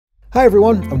Hi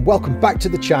everyone and welcome back to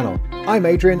the channel. I'm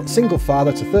Adrian, single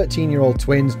father to 13-year-old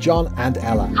twins John and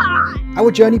Ella.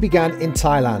 Our journey began in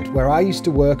Thailand, where I used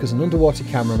to work as an underwater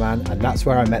cameraman, and that's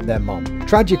where I met their mom.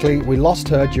 Tragically, we lost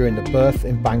her during the birth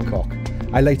in Bangkok.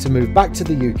 I later moved back to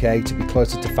the UK to be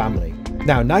closer to family.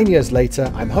 Now 9 years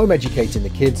later, I'm home educating the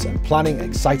kids and planning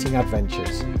exciting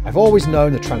adventures. I've always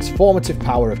known the transformative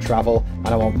power of travel, and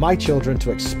I want my children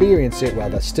to experience it while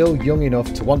they're still young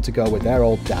enough to want to go with their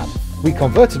old dad. We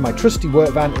converted my trusty work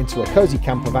van into a cosy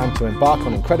camper van to embark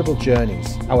on incredible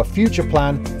journeys. Our future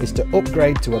plan is to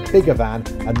upgrade to a bigger van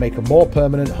and make a more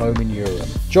permanent home in Europe.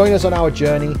 Join us on our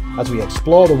journey as we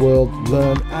explore the world,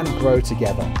 learn and grow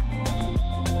together.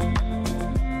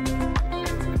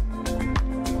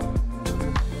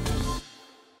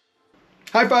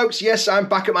 Hi folks, yes, I'm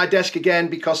back at my desk again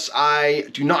because I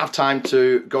do not have time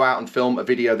to go out and film a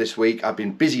video this week. I've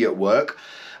been busy at work.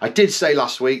 I did say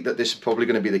last week that this is probably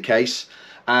going to be the case,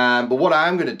 but what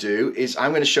I'm going to do is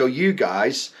I'm going to show you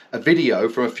guys a video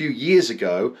from a few years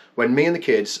ago when me and the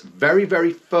kids very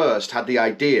first had the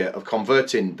idea of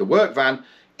converting the work van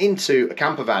into a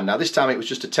camper van. Now this time it was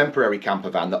just a temporary camper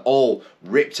van that all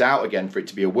ripped out again for it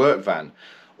to be a work van.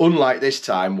 Unlike this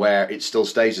time where it still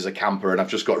stays as a camper and I've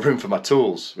just got room for my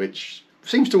tools, which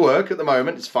seems to work at the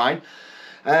moment, it's fine.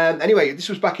 Anyway, this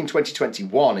was back in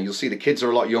 2021 and you'll see the kids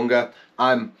are a lot younger.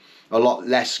 I'm a lot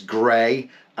less grey.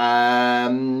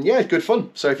 Yeah, good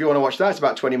fun. So if you want to watch that, it's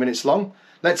about 20 minutes long.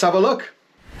 Let's have a look.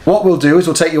 What we'll do is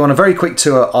we'll take you on a very quick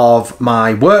tour of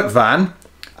my work van,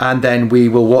 and then we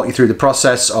will walk you through the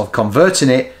process of converting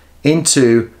it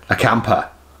into a camper.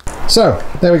 So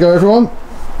there we go everyone.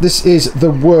 This is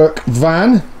the work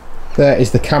van. There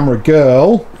is the camera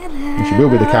girl. And she will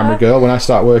be the camera girl when I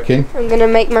start working. I'm going to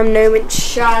make my moment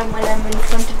shine when I'm in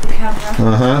front of the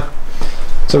camera.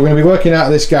 So we're going to be working out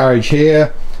of this garage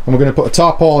here, and we're going to put a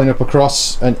tarpaulin up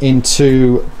across and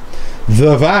into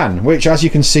the van, which as you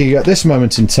can see at this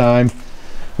moment in time,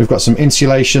 we've got some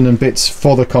insulation and bits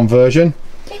for the conversion.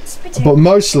 But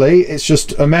mostly it's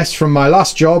just a mess from my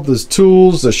last job. There's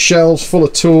tools, there's shelves full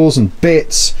of tools and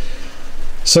bits.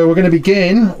 So we're going to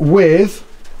begin with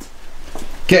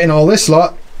getting all this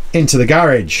lot into the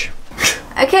garage.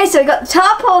 Okay, so we've got the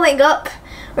tarpaulin up.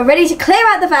 We're ready to clear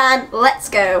out the van. Let's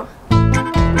go.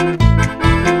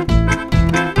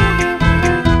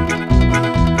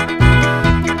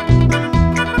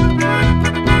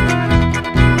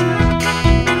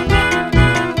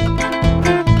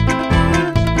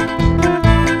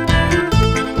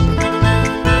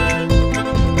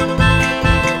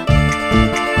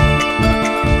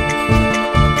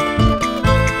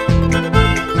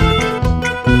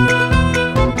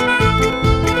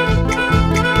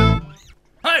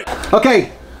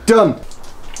 Okay, done.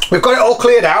 We've got it all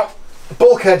cleared out,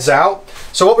 bulkhead's out.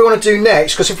 So what we want to do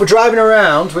next, because if we're driving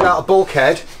around without a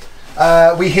bulkhead,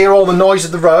 we hear all the noise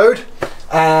of the road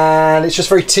and it's just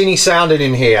very tinny sounding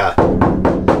in here.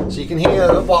 So you can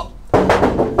hear what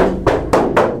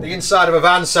the inside of a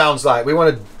van sounds like. We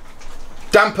want to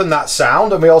dampen that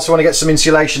sound, and we also want to get some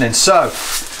insulation in. So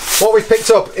what we've picked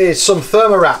up is some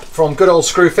thermowrap from good old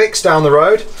Screwfix down the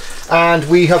road, and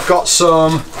we have got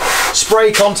some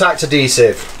spray contact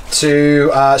adhesive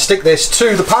to stick this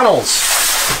to the panels.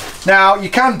 Now you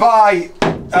can buy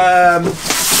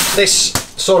this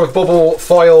sort of bubble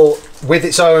foil with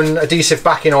its own adhesive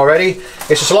backing already.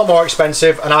 It's just a lot more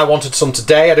expensive, and I wanted some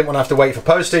today. I didn't want to have to wait for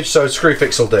postage, so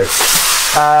Screwfix will do.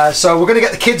 So we're going to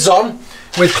get the kids on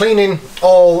with cleaning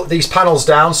all these panels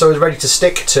down so it's ready to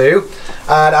stick to,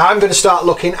 and I'm going to start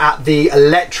looking at the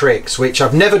electrics, which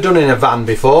I've never done in a van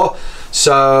before.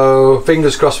 So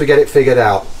fingers crossed we get it figured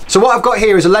out. So what I've got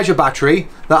here is a leisure battery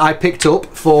that I picked up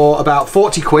for about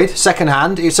 40 quid second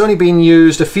hand. It's only been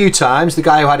used a few times. The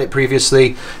guy who had it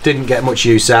previously didn't get much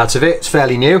use out of it. It's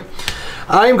fairly new.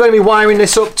 I'm going to be wiring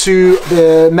this up to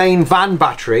the main van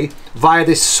battery via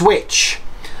this switch.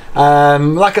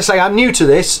 Like I say, I'm new to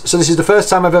this, so this is the first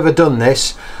time I've ever done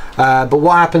this. But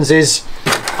what happens is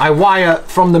I wire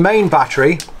from the main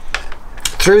battery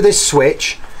through this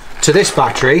switch to this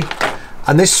battery,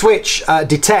 and this switch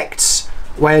detects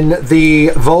when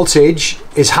the voltage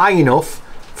is high enough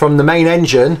from the main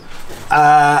engine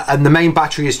and the main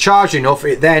battery is charged enough.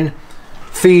 It then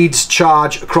feeds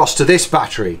charge across to this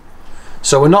battery.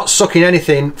 So we're not sucking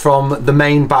anything from the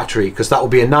main battery, because that will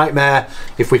be a nightmare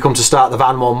if we come to start the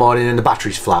van one morning and the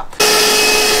battery's flat. Good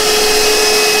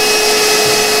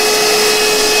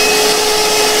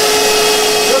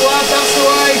lad, that's the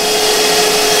way.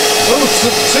 Ooh,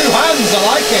 two hands, I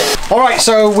like it. Alright,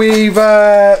 so we've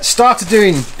started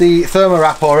doing the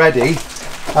thermowrap already.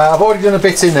 I've already done a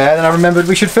bit in there, and I remembered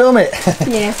we should film it.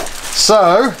 Yeah.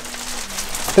 So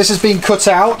This has been cut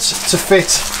out to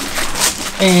fit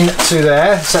into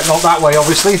there, except not that way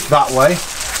obviously, that way.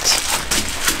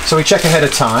 So we check ahead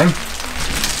of time.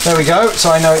 There we go, so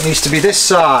I know it needs to be this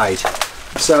side.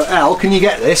 So Elle, can you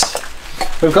get this?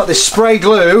 We've got this spray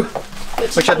glue,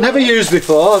 which I'd never used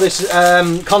before, this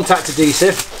contact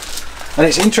adhesive. And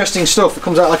it's interesting stuff, it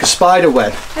comes out like a spider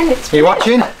web. And it's Are you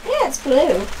watching? Yeah, it's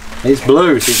blue. It's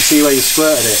blue, so you can see where you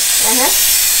squirted it.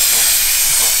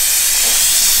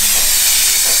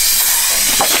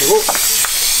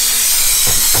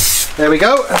 There we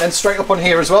go, and then straight up on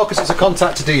here as well, because it's a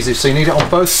contact adhesive, so you need it on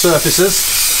both surfaces.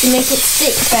 To make it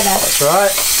stick better. That's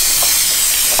right.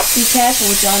 Be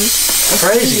careful, John. It's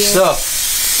Crazy stuff.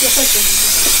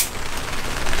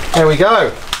 There we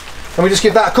go. And we just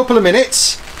give that a couple of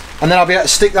minutes, and then I'll be able to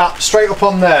stick that straight up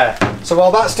on there. So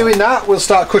while that's doing that, we'll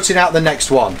start cutting out the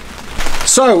next one.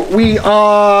 So we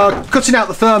are cutting out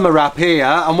the thermo wrap here,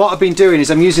 and what I've been doing is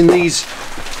I'm using these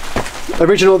the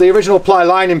original ply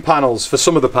lining panels for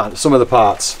some of the parts.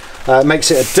 Makes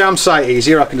it a damn sight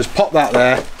easier. I can just pop that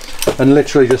there and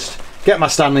literally just get my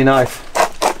Stanley knife.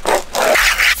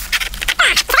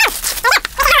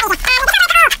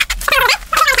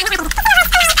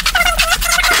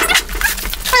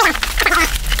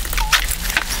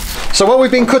 So while we've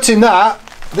been cutting that,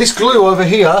 this glue over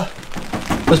here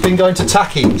has been going to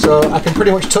tacky, so I can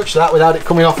pretty much touch that without it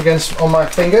coming off on my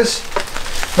fingers.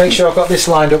 Make sure I've got this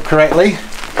lined up correctly.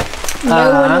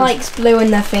 No one likes blue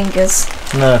in their fingers.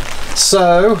 No.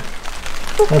 So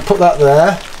I'm going to put that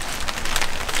there.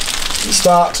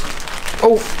 Start.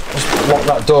 Oh, just lock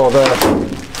that door there.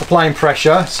 Applying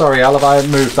pressure. Sorry, Al, have I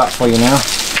moved that for you now?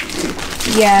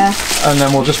 Yeah. And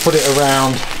then we'll just put it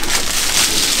around.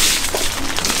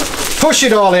 Push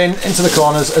it all into the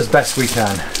corners as best we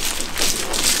can.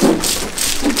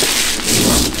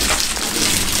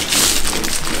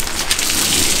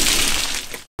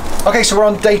 Okay, so we're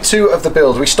on day 2 of the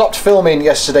build. We stopped filming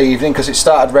yesterday evening because it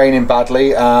started raining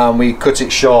badly and we cut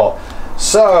it short.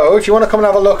 So if you want to come and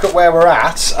have a look at where we're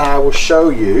at, I will show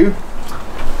you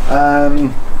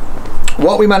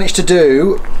what we managed to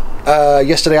do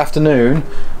yesterday afternoon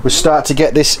was start to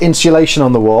get this insulation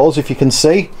on the walls, if you can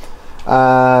see.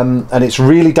 And it's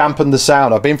really dampened the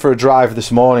sound. I've been for a drive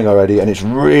this morning already and it's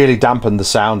really dampened the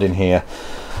sound in here.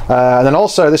 And then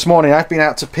also this morning I've been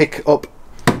out to pick up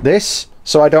this,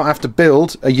 so I don't have to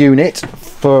build a unit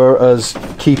for us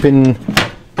keeping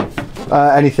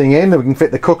anything in. We can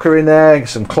fit the cooker in there,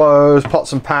 some clothes,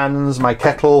 pots and pans, my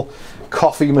kettle,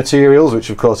 coffee materials,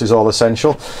 which of course is all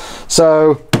essential.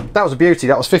 So that was a beauty.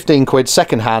 That was 15 quid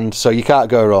second hand, so you can't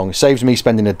go wrong. It saves me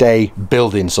spending a day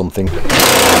building something.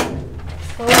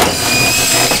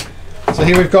 So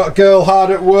here we've got a girl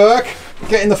hard at work,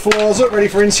 getting the floors up, ready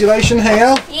for insulation. Hey,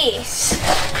 Elle? Yes.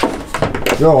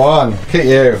 Go on, look at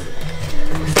you.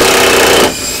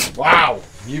 Wow,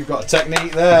 you've got a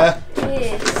technique there.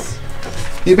 Yes.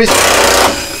 You busy?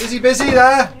 Is he busy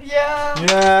there? Yeah.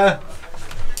 Yeah.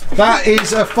 That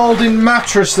is a folding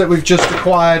mattress that we've just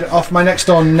acquired off my next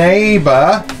door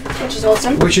neighbour. Which is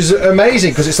awesome. Which is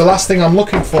amazing because it's the last thing I'm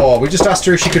looking for. We just asked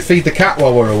her if she could feed the cat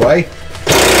while we're away.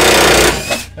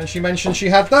 And she mentioned she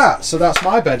had that, so that's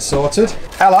my bed sorted.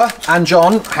 Ella and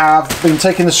John have been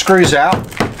taking the screws out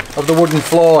of the wooden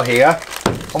floor here.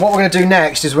 And what we're going to do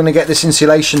next is we're going to get this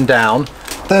insulation down.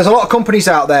 There's a lot of companies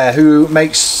out there who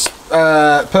makes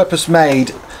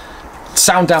purpose-made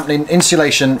sound dampening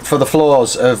insulation for the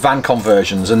floors of van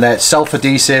conversions, and they're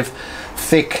self-adhesive,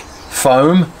 thick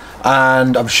foam,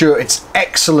 and I'm sure it's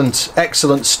excellent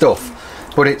stuff.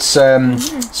 But it's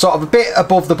sort of a bit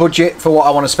above the budget for what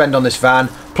I want to spend on this van.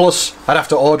 Plus, I'd have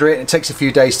to order it, and it takes a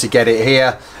few days to get it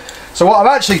here. So what I've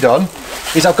actually done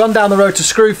is I've gone down the road to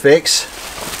Screwfix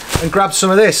and grabbed some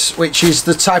of this, which is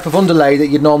the type of underlay that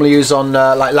you'd normally use on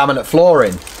like laminate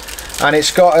flooring. And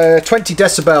it's got a 20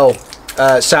 decibel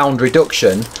sound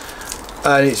reduction,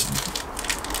 and it's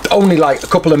only like a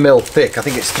couple of mil thick. I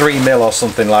think it's 3 mil or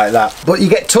something like that, but you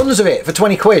get tons of it for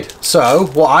 20 quid. So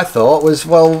what I thought was,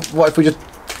 well, what if we just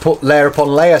put layer upon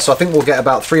layer? So I think we'll get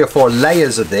about 3 or 4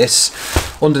 layers of this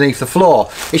underneath the floor.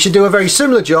 It should do a very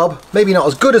similar job, maybe not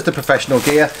as good as the professional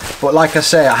gear, but like I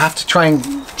say, I have to try and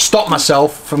stop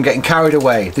myself from getting carried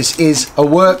away. This is a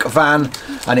work van,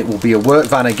 and it will be a work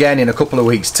van again in a couple of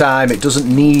weeks time. It doesn't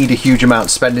need a huge amount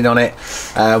of spending on it.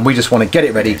 We just want to get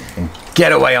it ready and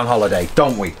get away on holiday,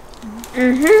 don't we?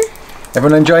 Mm-hmm.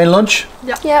 Everyone enjoying lunch?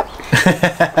 Yep.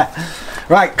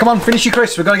 Right, come on, finish your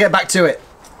crisps. We've got to get back to it.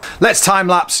 Let's time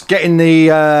lapse getting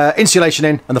the insulation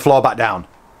in and the floor back down.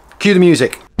 Cue the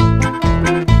music.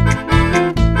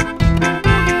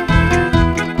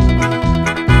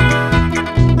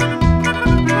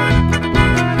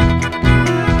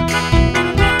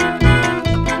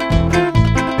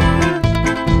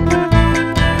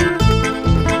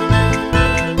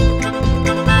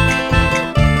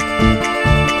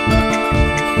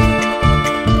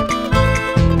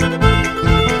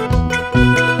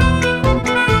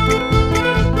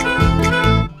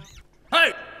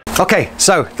 Okay,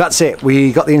 so that's it.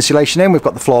 We got the insulation in, we've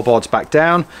got the floorboards back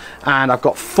down, and I've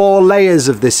got 4 layers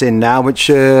of this in now, which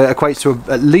equates to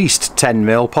at least 10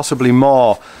 mil, possibly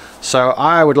more. So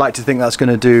I would like to think that's going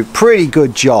to do a pretty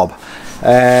good job.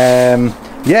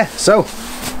 Yeah, so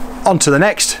on to the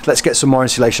next. Let's get some more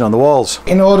insulation on the walls.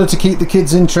 In order to keep the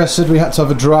kids interested, we had to have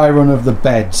a dry run of the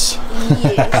beds.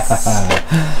 Yes.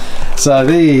 So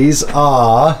these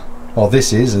are, or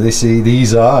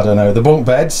these are, I don't know, the bunk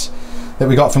beds that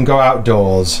we got from Go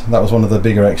Outdoors. That was one of the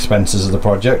bigger expenses of the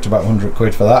project, about 100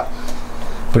 quid for that.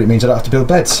 But it means I don't have to build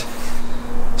beds.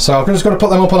 So I'm just going to put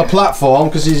them up on a platform,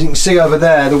 because as you can see over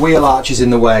there, the wheel arch is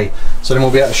in the way. So then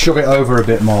we'll be able to shove it over a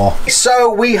bit more.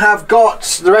 So we have got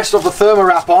the rest of the thermo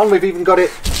wrap on. We've even got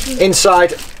it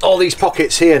inside all these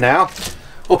pockets here now.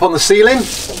 Up on the ceiling.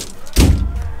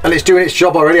 And it's doing its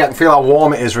job already. I can feel how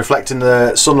warm it is reflecting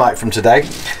the sunlight from today.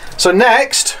 So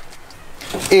next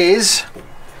is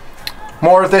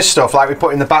more of this stuff like we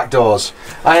put in the back doors.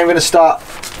 I am going to start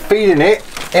feeding it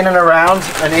in and around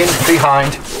and in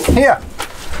behind here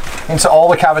into all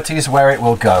the cavities where it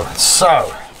will go.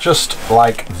 So just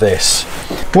like this.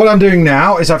 What I'm doing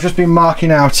now is I've just been marking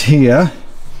out here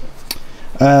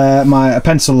my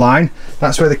pencil line.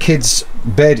 That's where the kids'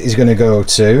 bed is going to go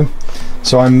to.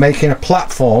 So I'm making a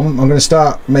platform. I'm going to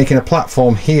start making a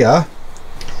platform here,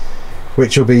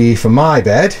 which will be for my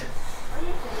bed.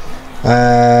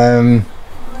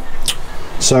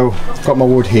 So I've got my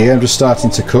wood here, I'm just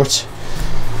starting to cut.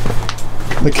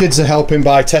 The kids are helping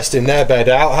by testing their bed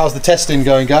out. How's the testing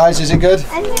going, guys? Is it good?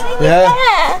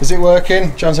 Yeah? Is it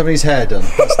working? John's having his hair done.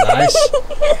 That's nice.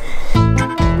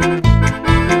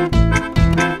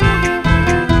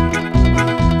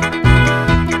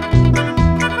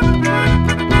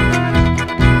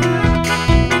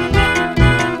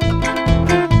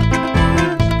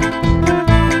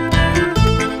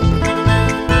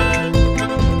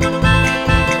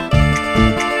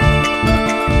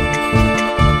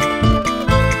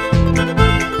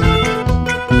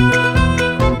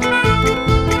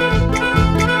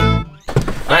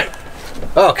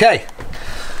 Okay,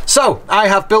 so I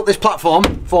have built this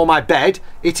platform for my bed.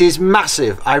 It is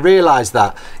massive, I realise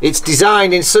that. It's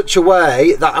designed in such a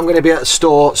way that I'm going to be able to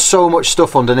store so much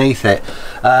stuff underneath it.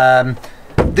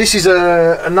 This is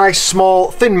a nice small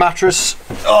thin mattress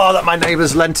that my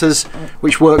neighbours lent us,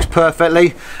 which works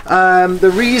perfectly.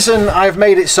 The reason I've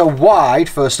made it so wide,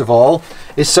 first of all,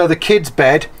 is so the kids'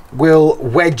 bed will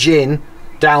wedge in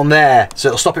down there, so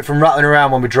it'll stop it from rattling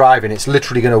around when we're driving. It's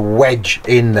literally going to wedge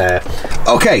in there.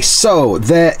 Okay, so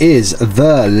there is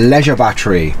the leisure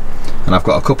battery, and I've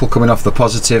got a couple coming off the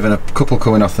positive and a couple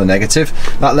coming off the negative.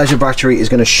 That leisure battery is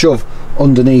going to shove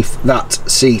underneath that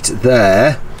seat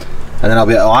there, and then I'll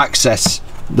be able to access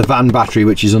the van battery,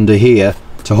 which is under here,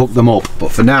 to hook them up.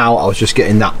 But for now I was just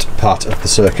getting that part of the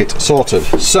circuit sorted.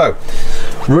 So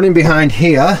running behind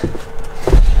here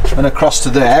and across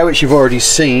to there, which you've already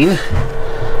seen,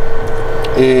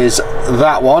 is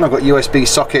that one. I've got USB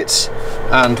sockets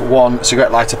and one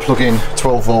cigarette lighter plug-in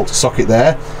 12-volt socket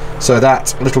there. So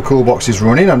that little cool box is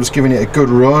running. I'm just giving it a good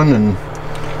run and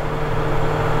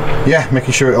yeah,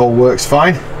 making sure it all works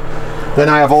fine. Then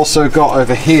I have also got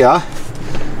over here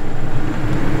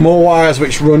more wires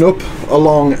which run up,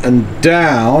 along and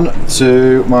down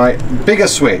to my bigger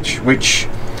switch, which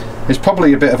is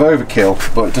probably a bit of overkill,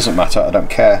 but it doesn't matter, I don't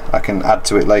care, I can add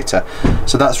to it later.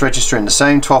 So that's registering the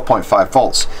same 12.5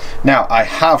 volts. Now I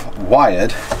have wired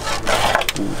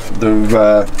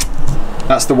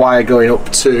that's the wire going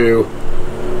up to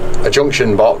a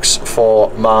junction box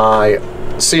for my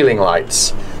ceiling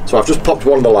lights. So I've just popped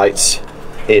one of the lights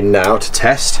in now to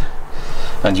test,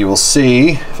 and you will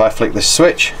see if I flick this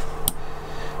switch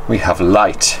we have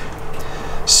light.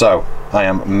 So I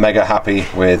am mega happy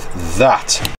with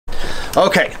that.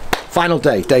 Okay, final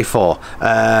day, day 4.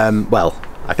 Well,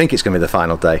 I think it's going to be the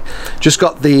final day. Just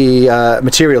got the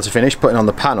material to finish, putting on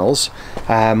the panels.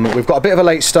 We've got a bit of a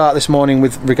late start this morning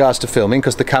with regards to filming,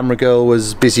 because the camera girl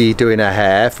was busy doing her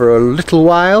hair for a little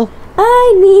while.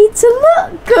 I need to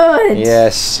look good.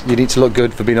 Yes, you need to look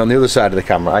good for being on the other side of the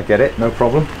camera. I get it, no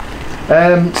problem.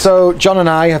 So John and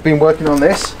I have been working on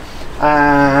this,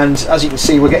 and as you can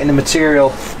see, we're getting the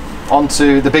material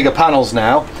onto the bigger panels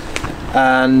now.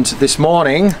 And this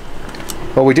morning,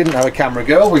 well, we didn't have a camera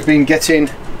girl, we've been getting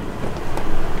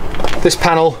this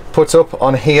panel put up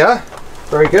on here.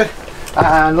 Very good.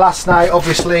 And last night,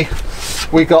 obviously,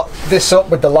 we got this up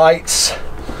with the lights.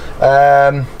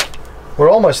 We're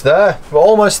almost there. We're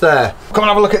almost there. Come and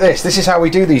have a look at this. This is how we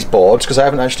do these boards, because I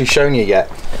haven't actually shown you yet.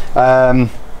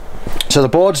 So the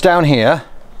board's down here,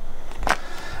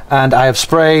 and I have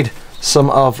sprayed some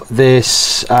of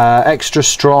this extra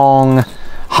strong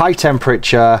high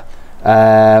temperature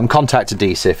contact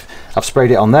adhesive. I've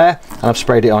sprayed it on there and I've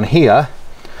sprayed it on here,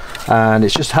 and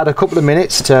it's just had a couple of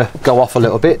minutes to go off a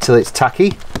little bit till it's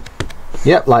tacky.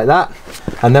 Yep, like that.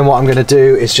 And then what I'm going to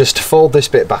do is just fold this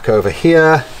bit back over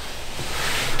here,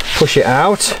 push it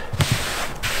out,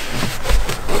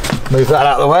 move that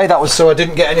out of the way. That was so I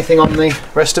didn't get anything on the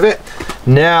rest of it.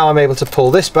 Now I'm able to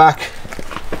pull this back,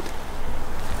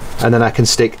 and then I can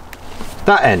stick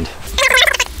that end.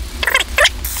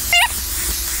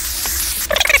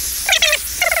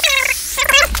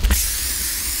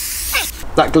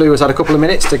 That glue has had a couple of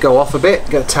minutes to go off a bit,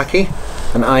 get tacky,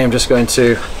 and I am just going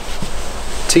to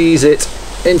tease it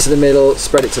into the middle,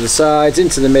 spread it to the sides,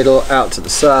 into the middle, out to the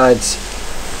sides,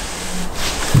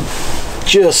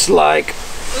 just like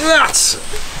that.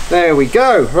 There we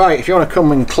go. Right, if you want to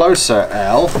come in closer,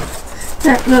 Elle.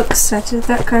 That looks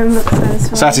that kind of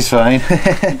looks satisfying.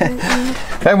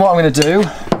 Then what I'm going to do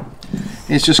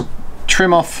is just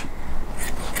trim off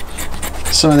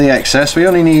some of the excess. We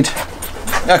only need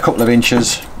a couple of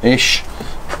inches ish,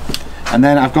 and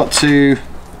then I've got to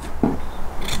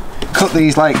cut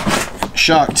these like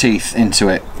shark teeth into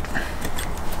it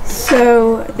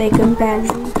so they can bend.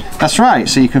 That's right,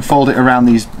 so you can fold it around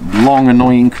these long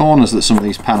annoying corners that some of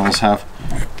these panels have,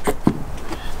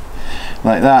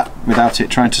 like that, without it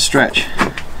trying to stretch.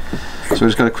 So we've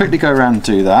just got to quickly go around and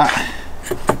do that.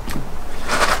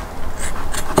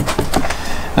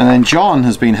 And then John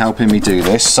has been helping me do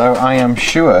this, so I am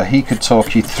sure he could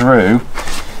talk you through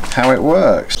how it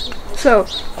works. So,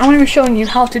 I'm going to be showing you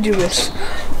how to do this.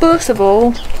 First of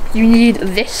all, you need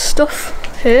this stuff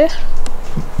here.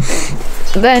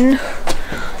 Then,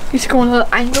 you need to go on an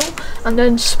angle and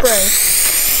then spray.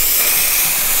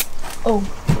 Oh.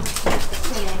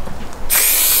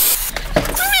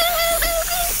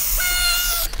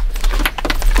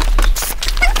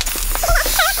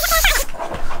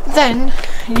 Then,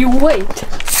 you wait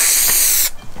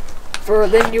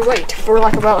for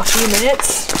like about a few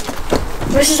minutes.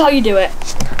 This is how you do it.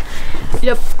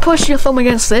 You push your thumb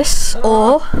against this,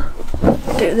 or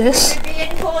do this,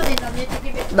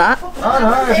 that. Oh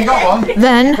no, have you got one?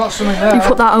 Then you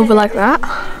put that over like that,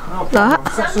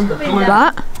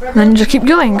 that, and then you just keep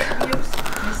going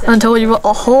until you've got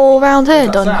a whole round hair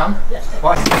done.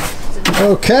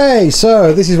 Okay,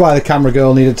 so this is why the camera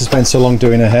girl needed to spend so long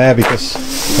doing her hair, because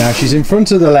now she's in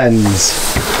front of the lens.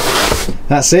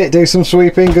 That's it, do some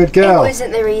sweeping, good girl. It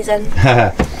wasn't the reason.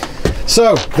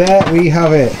 So there we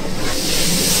have it.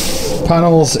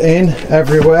 Panels in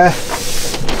everywhere.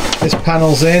 This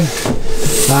panel's in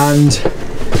and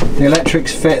the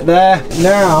electrics fit there.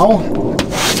 Now,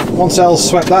 once Elle's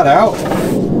swept that out,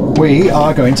 we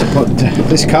are going to put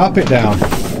this carpet down.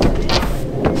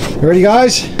 You ready,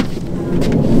 guys?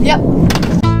 Yep.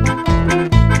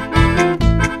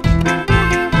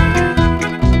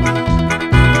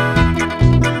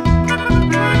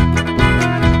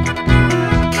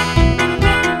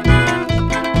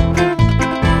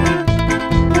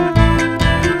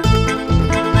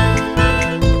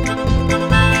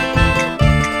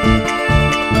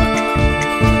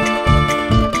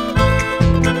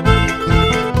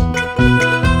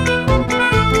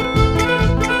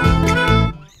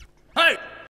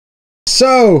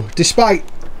 So, despite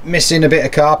missing a bit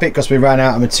of carpet because we ran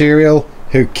out of material,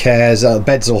 who cares?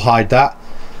 Beds will hide that.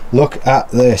 Look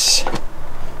at this.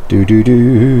 Do do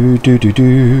do do do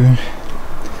do.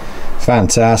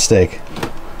 Fantastic.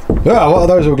 Oh, what are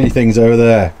those ugly things over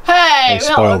there? Hey, they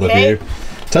spoil the view.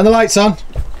 Turn the lights on.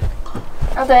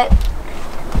 A bit.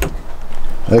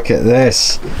 Look at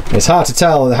this. It's hard to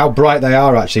tell how bright they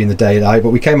are actually in the daylight,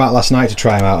 but we came out last night to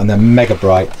try them out and they're mega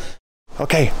bright.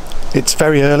 Okay. It's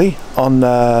very early on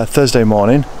Thursday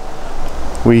morning.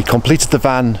 We completed the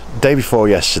van day before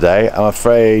yesterday. I'm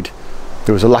afraid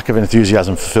there was a lack of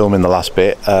enthusiasm for filming the last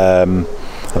bit. I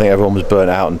think everyone was burnt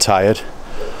out and tired.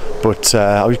 But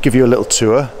I'll give you a little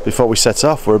tour before we set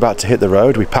off. We're about to hit the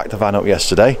road. We packed the van up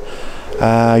yesterday.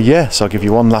 Yeah, so I'll give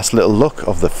you one last little look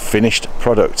of the finished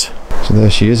product. So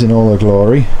there she is in all her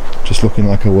glory, just looking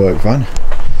like a work van.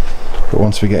 But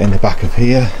once we get in the back of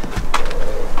here,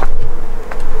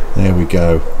 there we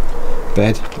go.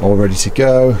 Bed all ready to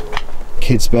go.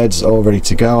 Kids' beds all ready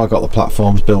to go. I got the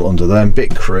platforms built under them.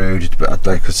 Bit crude, but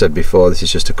like I said before, this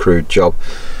is just a crude job.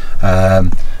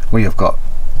 We have got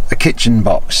a kitchen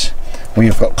box. We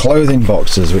have got clothing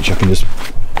boxes which I can just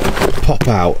pop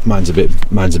out. Mine's a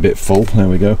bit full. There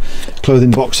we go.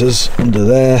 Clothing boxes under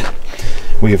there.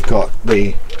 We have got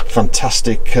the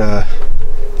fantastic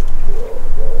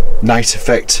night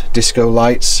effect disco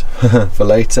lights for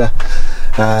later.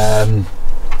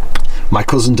 My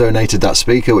cousin donated that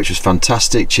speaker, which was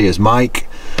fantastic. Cheers, Mike.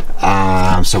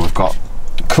 So we've got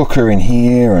cooker in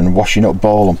here and washing up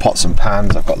bowl and pots and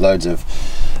pans. I've got loads of,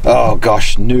 oh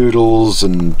gosh, noodles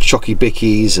and chucky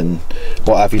bickies and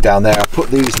what have you down there. I put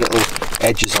these little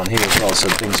edges on here as well so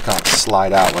things can't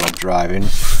slide out when I'm driving.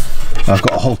 I've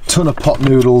got a whole ton of pot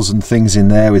noodles and things in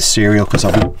there with cereal because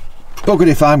I'll be buggered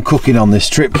if I'm cooking on this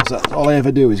trip because that's all I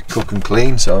ever do is cook and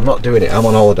clean, so I'm not doing it. I'm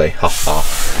on holiday. Ha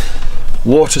ha.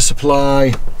 Water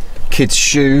supply, kids'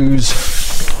 shoes.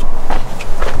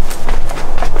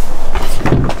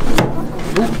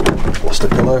 Lost a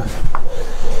pillow.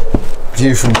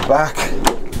 View from the back.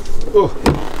 Oh,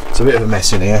 it's a bit of a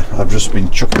mess in here. I've just been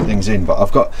chucking things in, but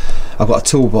I've got a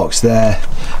toolbox there.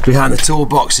 Behind the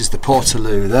toolbox is the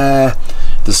portaloo there.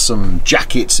 There's some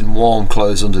jackets and warm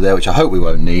clothes under there, which I hope we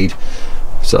won't need.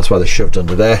 So that's why they're shoved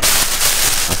under there.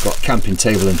 I've got camping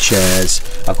table and chairs.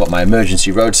 I've got my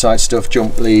emergency roadside stuff,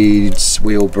 jump leads,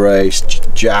 wheel brace,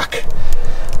 jack.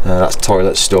 That's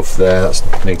toilet stuff there.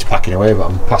 That needs packing away, but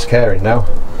I'm past caring now.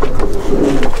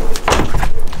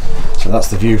 So that's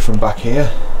the view from back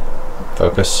here.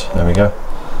 Focus, there we go.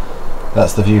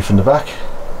 That's the view from the back.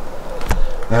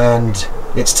 And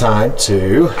it's time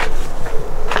to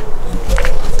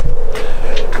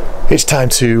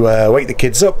wake the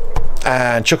kids up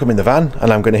and chuck them in the van,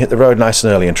 and I'm going to hit the road nice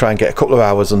and early and try and get a couple of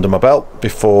hours under my belt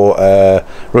before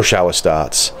rush hour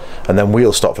starts, and then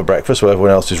we'll stop for breakfast while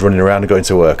everyone else is running around and going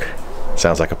to work.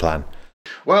 Sounds like a plan.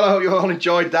 Well, I hope you all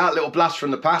enjoyed that little blast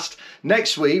from the past.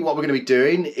 Next week, what we're going to be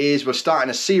doing is we're starting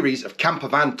a series of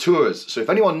campervan tours. So if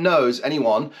anyone knows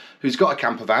anyone who's got a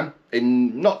campervan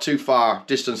in not too far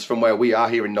distance from where we are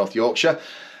here in North Yorkshire,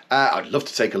 I'd love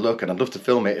to take a look and I'd love to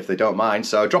film it if they don't mind.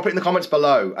 So drop it in the comments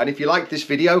below. And if you like this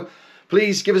video,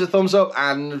 please give us a thumbs up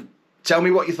and tell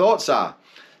me what your thoughts are.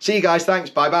 See you guys, thanks,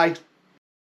 bye bye.